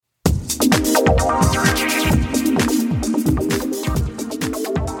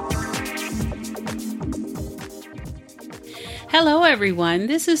Hello, everyone.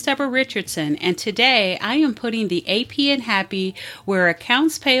 This is Deborah Richardson, and today I am putting the AP in Happy, where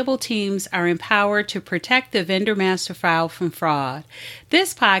accounts payable teams are empowered to protect the vendor master file from fraud.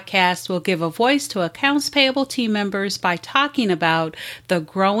 This podcast will give a voice to accounts payable team members by talking about the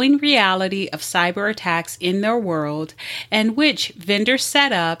growing reality of cyber attacks in their world and which vendor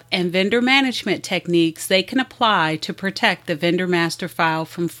setup and vendor management techniques they can apply to protect the vendor master file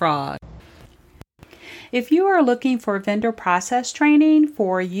from fraud. If you are looking for vendor process training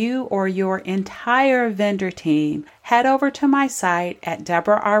for you or your entire vendor team, head over to my site at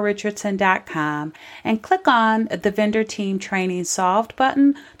deborahrrichardson.com and click on the Vendor Team Training Solved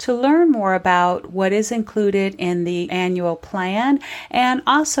button to learn more about what is included in the annual plan and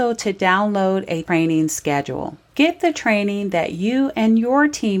also to download a training schedule. Get the training that you and your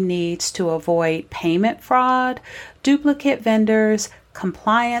team needs to avoid payment fraud, duplicate vendors,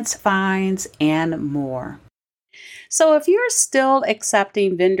 compliance fines, and more. So if you're still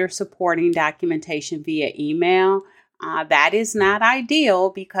accepting vendor supporting documentation via email, that is not ideal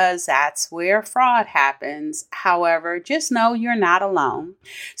because that's where fraud happens. However, just know you're not alone.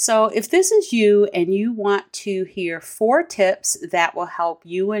 So if this is you and you want to hear 4 tips that will help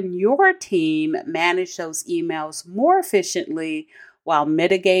you and your team manage those emails more efficiently while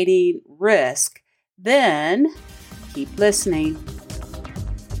mitigating risk, then keep listening.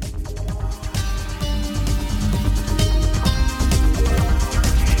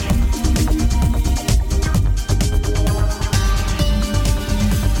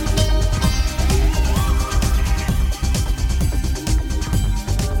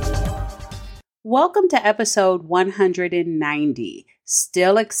 Welcome to episode 190,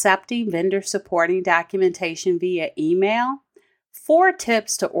 Still Accepting Vendor Supporting Documentation via Email, 4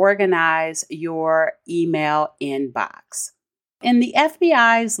 tips to organize your email inbox. In the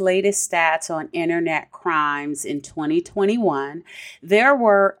FBI's latest stats on internet crimes in 2021, there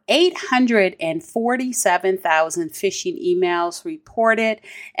were 847,000 phishing emails reported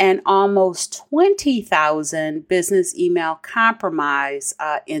and almost 20,000 business email compromise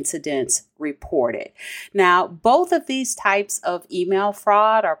incidents reported. Now, both of these types of email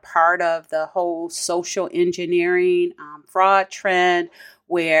fraud are part of the whole social engineering fraud trend,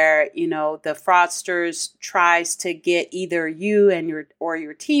 where, the fraudsters tries to get either you and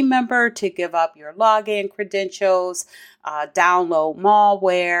your team member to give up your login credentials, download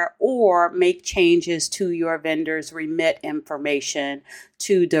malware, or make changes to your vendor's remit information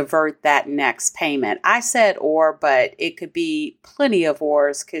to divert that next payment. I said or, but it could be plenty of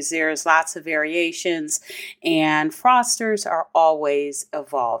ors because there's lots of variations and fraudsters are always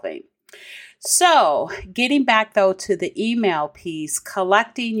evolving. So, getting back though to the email piece,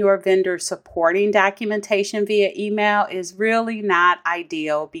 collecting your vendor supporting documentation via email is really not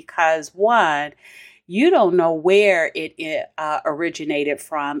ideal because, one, you don't know where it originated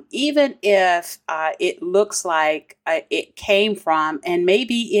from, even if it looks like it came from, and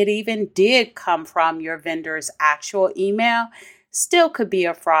maybe it even did come from your vendor's actual email, still could be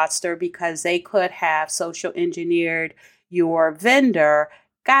a fraudster because they could have social engineered your vendor,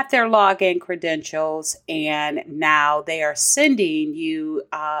 got their login credentials, and now they are sending you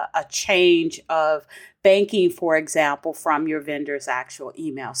a change of banking, for example, from your vendor's actual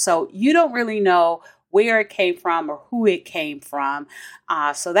email. So you don't really know where it came from or who it came from.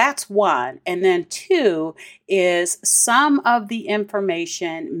 So that's one. And then 2 is some of the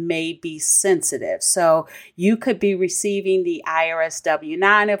information may be sensitive. So you could be receiving the IRS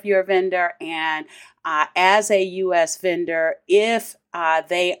W-9 of your vendor, and as a U.S. vendor, if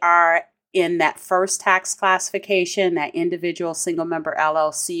they are in that first tax classification, that individual single member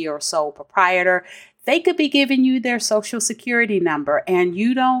LLC or sole proprietor, they could be giving you their social security number, and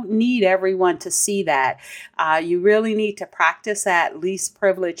you don't need everyone to see that. You really need to practice at least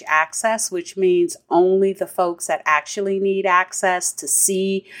privilege access, which means only the folks that actually need access to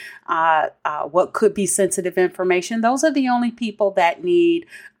see what could be sensitive information. Those are the only people that need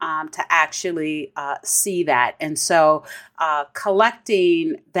to actually see that. And so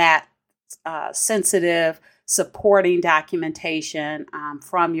collecting that sensitive supporting documentation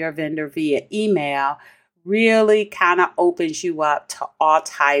from your vendor via email really kind of opens you up to all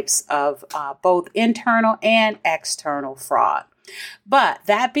types of both internal and external fraud. But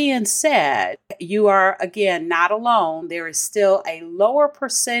that being said, you are, again, not alone. There is still a lower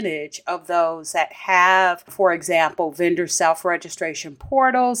percentage of those that have, for example, vendor self-registration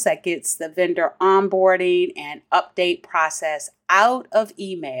portals that gets the vendor onboarding and update process out of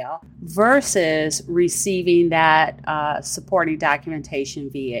email versus receiving that supporting documentation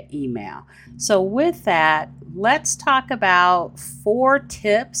via email. So with that, let's talk about 4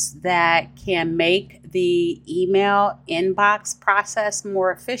 tips that can make the email inbox process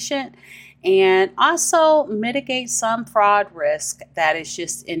more efficient and also mitigate some fraud risk that is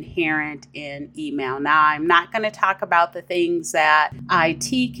just inherent in email. Now, I'm not going to talk about the things that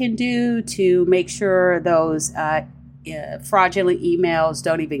IT can do to make sure those fraudulent emails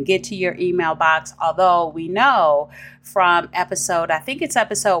don't even get to your email box, although we know from I think it's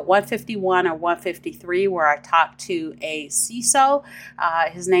episode 151 or 153, where I talked to a CISO.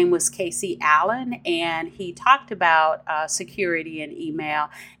 His name was Casey Allen, and he talked about security in email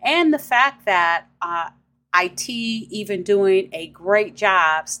and the fact that IT, even doing a great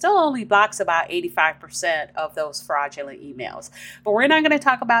job, still only blocks about 85% of those fraudulent emails. But we're not going to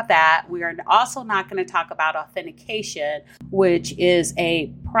talk about that. We are also not going to talk about authentication, which is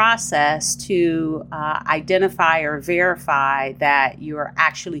a process to identify or verify that you're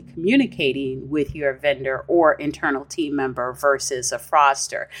actually communicating with your vendor or internal team member versus a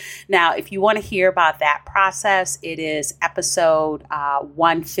fraudster. Now, if you want to hear about that process, it is episode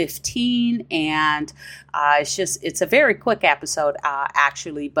 115, and it's a very quick episode,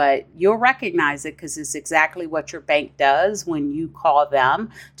 actually, but you'll recognize it because it's exactly what your bank does when you call them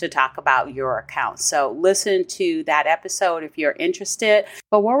to talk about your account. So listen to that episode if you're interested.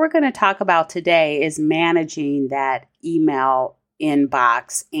 But what we're going to talk about today is managing that email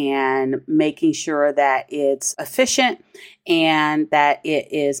inbox and making sure that it's efficient and that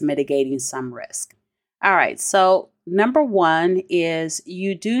it is mitigating some risk. All right. So number 1 is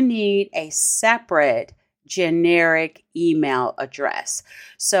you do need a separate generic email address.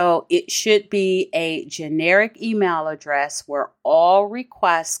 So it should be a generic email address where all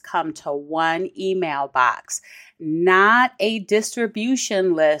requests come to one email box, not a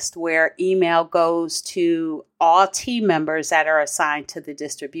distribution list where email goes to all team members that are assigned to the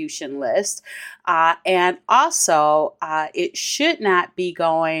distribution list. And also, it should not be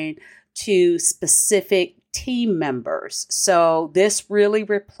going to specific team members. So this really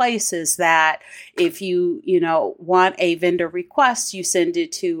replaces that. If you want a vendor request, you send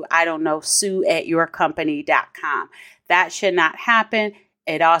it to, sue@yourcompany.com. That should not happen.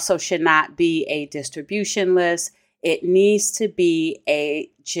 It also should not be a distribution list. It needs to be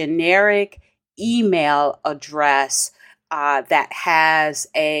a generic email address that has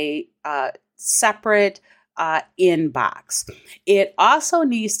a separate inbox. It also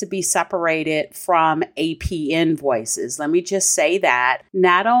needs to be separated from AP invoices. Let me just say that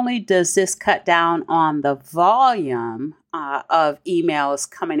not only does this cut down on the volume of emails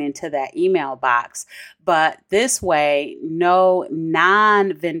coming into that email box, but this way, no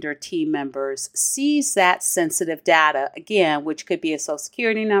non-vendor team members sees that sensitive data, again, which could be a social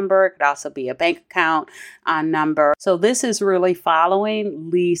security number, it could also be a bank account number. So this is really following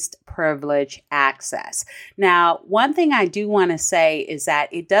least privilege access. Now, one thing I do want to say is that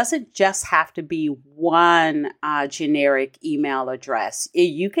it doesn't just have to be one generic email address.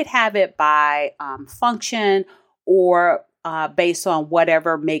 You could have it by function or based on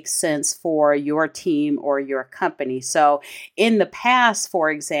whatever makes sense for your team or your company. So in the past, for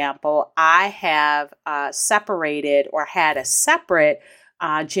example, I have separated or had a separate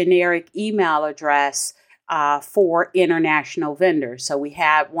generic email address for international vendors. So we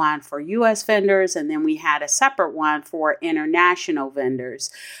had one for U.S. vendors, and then we had a separate one for international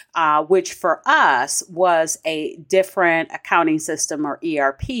vendors, which for us was a different accounting system or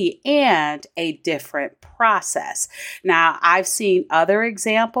ERP and a different process. Now, I've seen other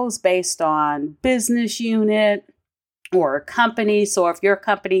examples based on business unit or company. So if your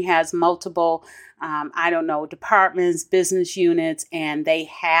company has multiple departments, business units, and they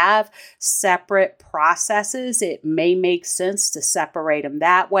have separate processes, it may make sense to separate them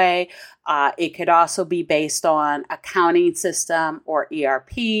that way. It could also be based on accounting system or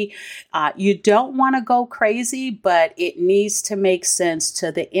ERP. You don't want to go crazy, but it needs to make sense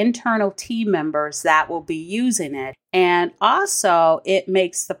to the internal team members that will be using it. And also, it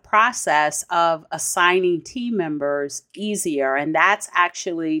makes the process of assigning team members easier. And that's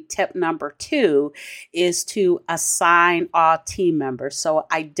actually tip number 2, is to assign all team members. So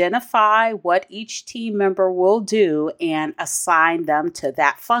identify what each team member will do and assign them to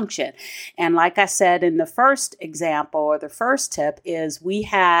that function. And like I said in the first example, or the first tip, is we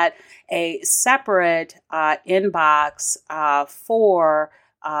had a separate inbox for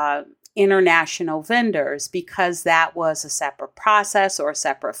international vendors because that was a separate process or a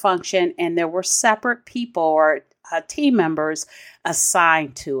separate function, and there were separate people or team members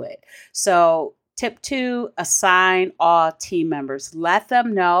assigned to it. So Tip 2, assign all team members. Let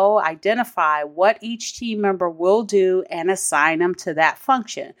them know, identify what each team member will do and assign them to that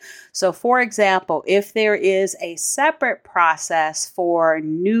function. So for example, if there is a separate process for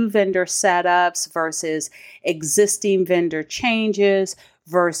new vendor setups versus existing vendor changes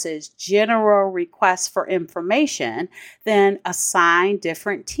versus general requests for information, then assign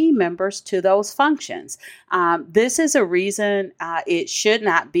different team members to those functions. This is a reason it should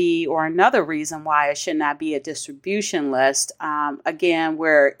not be, or another reason why it should not be a distribution list. Again,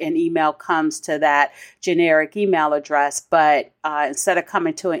 where an email comes to that generic email address, but instead of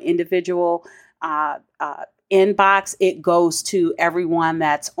coming to an individual inbox, it goes to everyone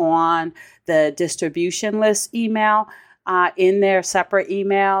that's on the distribution list email. In their separate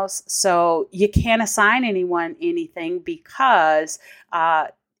emails. So you can't assign anyone anything because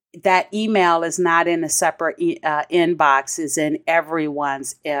that email is not in a separate inbox, is in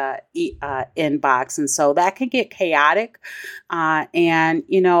everyone's inbox. And so that can get chaotic. And,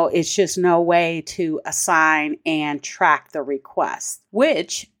 it's just no way to assign and track the request,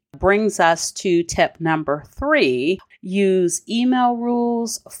 which brings us to tip number 3. Use email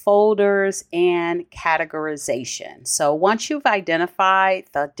rules, folders, and categorization. So once you've identified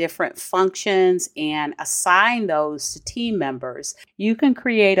the different functions and assigned those to team members, you can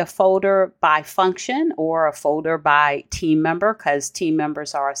create a folder by function or a folder by team member, because team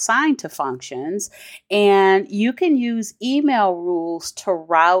members are assigned to functions. And you can use email rules to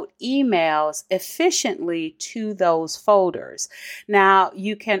route emails efficiently to those folders. Now,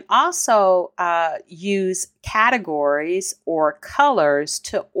 you can also use categories or colors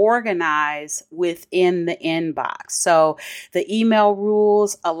to organize within the inbox. So the email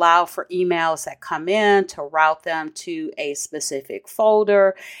rules allow for emails that come in to route them to a specific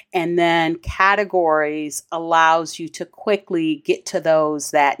folder, and then categories allows you to quickly get to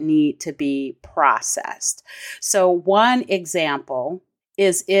those that need to be processed. So one example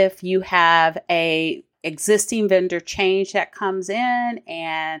is if you have a existing vendor change that comes in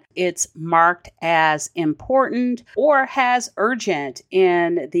and it's marked as important or has urgent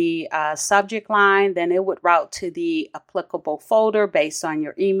in the subject line, then it would route to the applicable folder based on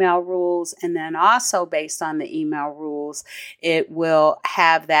your email rules. And then also based on the email rules, it will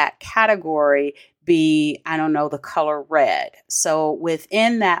have that category be, the color red. So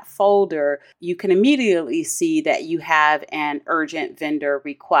within that folder, you can immediately see that you have an urgent vendor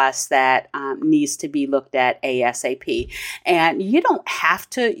request that needs to be looked at ASAP. And you don't have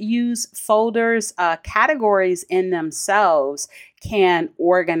to use folders. Categories in themselves can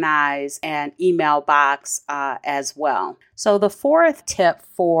organize an email box as well. So the 4th tip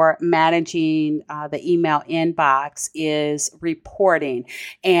for managing the email inbox is reporting.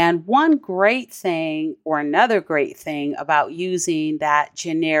 And one great thing, or another great thing about using that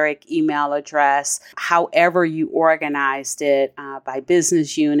generic email address, however you organized it, by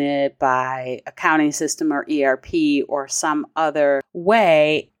business unit, by accounting system or ERP, or some other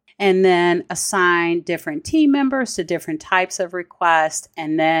way, and then assign different team members to different types of requests,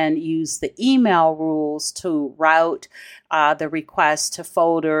 and then use the email rules to route the requests to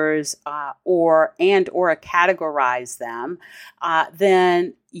folders or categorize them,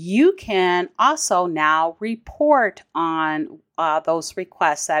 then you can also now report on those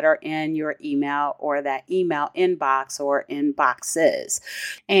requests that are in your email or that email inbox or inboxes.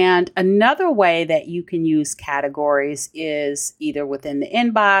 And another way that you can use categories is either within the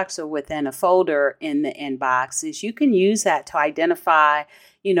inbox or within a folder in the inbox, is you can use that to identify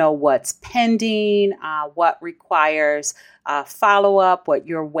what's pending, what requires follow-up, what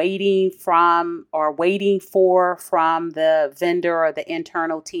you're waiting for from the vendor or the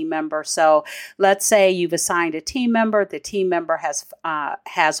internal team member. So let's say you've assigned a team member, the team member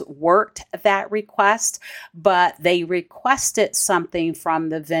has worked that request, but they requested something from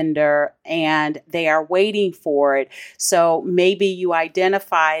the vendor and they are waiting for it. So maybe you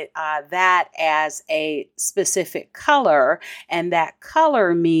identify that as a specific color, and that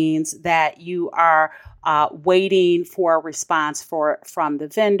color means that you are waiting for a response from the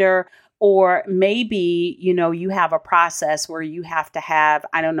vendor. Or maybe, you have a process where you have to have,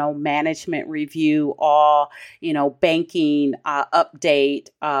 management review all, banking update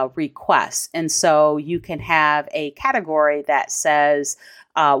requests. And so you can have a category that says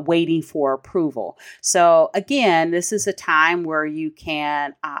waiting for approval. So again, this is a time where you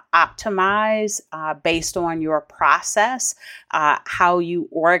can optimize based on your process, how you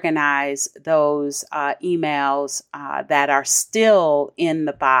organize those emails that are still in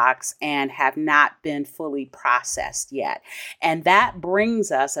the box and have not been fully processed yet. And that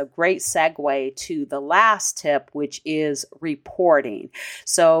brings us a great segue to the last tip, which is reporting.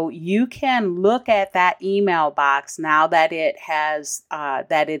 So you can look at that email box now that it has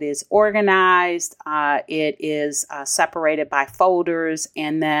that it is organized, it is separated by folders,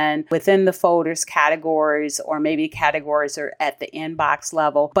 and then within the folders, categories, or maybe categories are at the inbox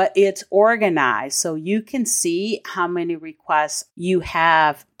level, but it's organized. So you can see how many requests you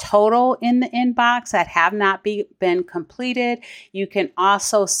have total in the inbox that have not been completed. You can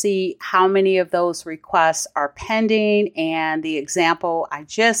also see how many of those requests are pending. And the example I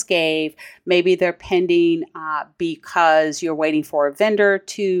just gave, maybe they're pending because you're waiting for a vendor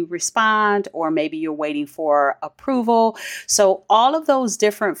to respond, or maybe you're waiting for approval. So all of those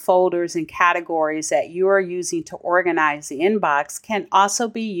different folders and categories that you are using to organize the inbox can also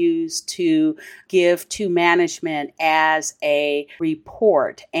be used to give to management as a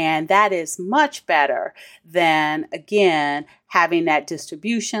report. And that is much better than, again, having that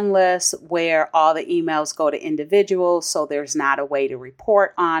distribution list where all the emails go to individuals, so there's not a way to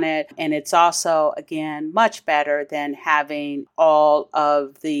report on it. And it's also, again, much better than having all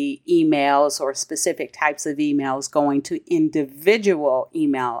of the emails or specific types of emails going to individual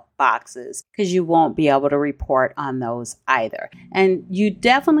email boxes, because you won't be able to report on those either. And you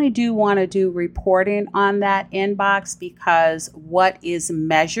definitely do want to do reporting on that inbox, because what is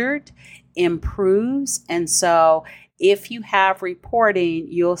measured improves. And so if you have reporting,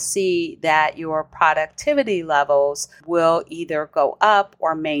 you'll see that your productivity levels will either go up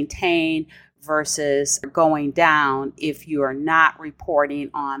or maintain versus going down if you are not reporting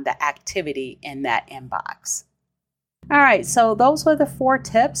on the activity in that inbox. All right, so those were the 4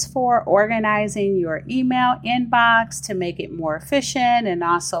 tips for organizing your email inbox to make it more efficient and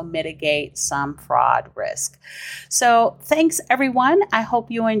also mitigate some fraud risk. So thanks, everyone. I hope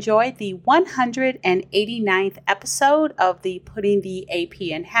you enjoyed the 189th episode of the Putting the AP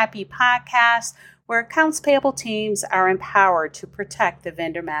in Happy podcast, where accounts payable teams are empowered to protect the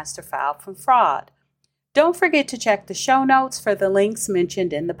vendor master file from fraud. Don't forget to check the show notes for the links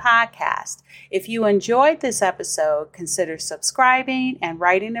mentioned in the podcast. If you enjoyed this episode, consider subscribing and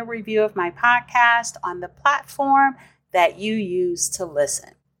writing a review of my podcast on the platform that you use to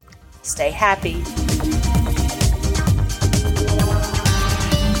listen. Stay happy.